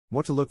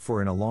What to look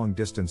for in a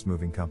long-distance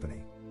moving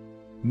company.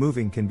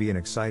 Moving can be an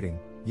exciting,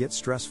 yet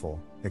stressful,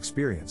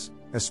 experience,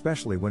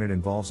 especially when it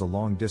involves a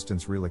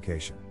long-distance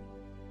relocation.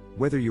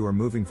 Whether you are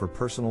moving for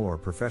personal or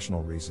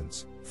professional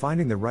reasons,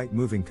 finding the right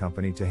moving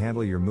company to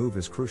handle your move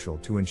is crucial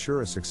to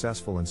ensure a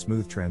successful and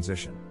smooth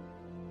transition.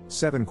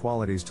 7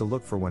 qualities to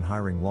look for when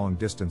hiring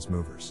long-distance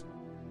movers.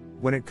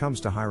 When it comes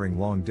to hiring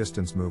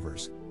long-distance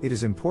movers, it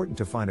is important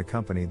to find a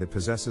company that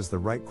possesses the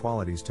right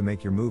qualities to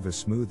make your move as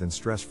smooth and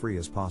stress-free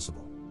as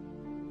possible.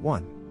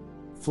 1.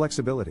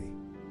 Flexibility.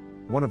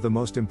 One of the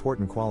most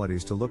important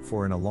qualities to look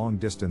for in a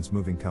long-distance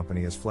moving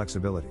company is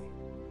flexibility.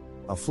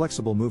 A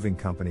flexible moving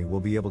company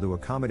will be able to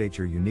accommodate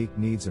your unique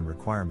needs and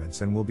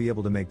requirements and will be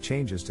able to make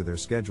changes to their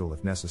schedule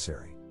if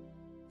necessary.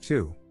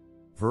 2.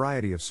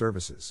 Variety of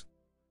services.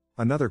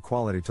 Another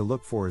quality to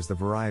look for is the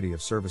variety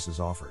of services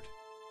offered.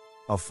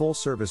 A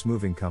full-service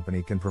moving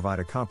company can provide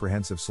a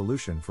comprehensive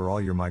solution for all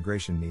your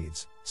migration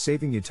needs,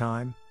 saving you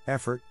time,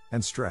 effort,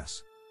 and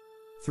stress.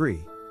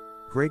 3.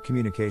 Great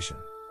communication.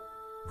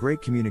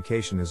 Great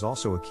communication is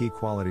also a key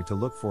quality to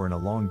look for in a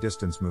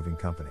long-distance moving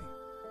company.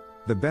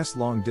 The best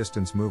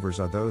long-distance movers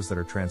are those that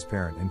are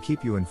transparent and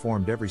keep you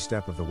informed every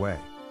step of the way.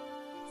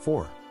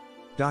 4.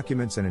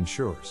 Documents and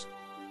insurers.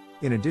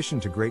 In addition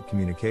to great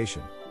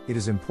communication, it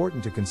is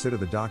important to consider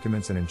the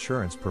documents and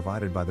insurance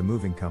provided by the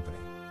moving company.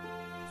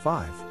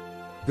 5.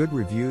 Good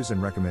reviews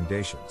and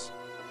recommendations.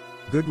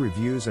 Good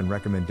reviews and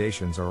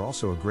recommendations are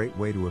also a great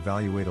way to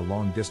evaluate a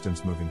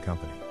long-distance moving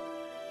company.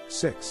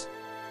 6.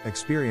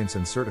 Experience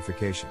and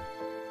certification.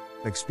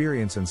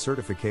 Experience and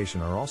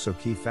certification are also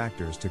key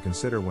factors to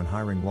consider when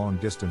hiring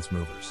long-distance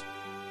movers.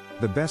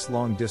 The best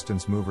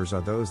long-distance movers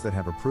are those that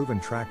have a proven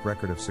track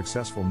record of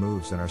successful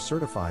moves and are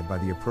certified by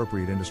the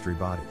appropriate industry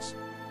bodies.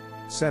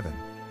 7.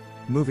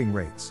 Moving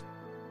rates.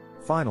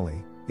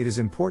 Finally, it is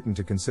important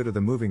to consider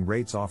the moving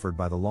rates offered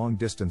by the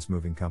long-distance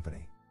moving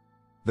company.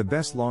 The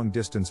best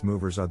long-distance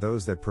movers are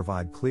those that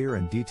provide clear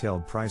and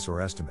detailed price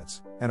or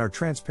estimates, and are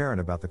transparent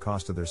about the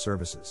cost of their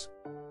services.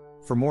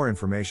 For more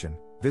information,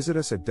 visit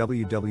us at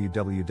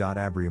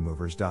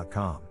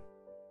www.abriamovers.com.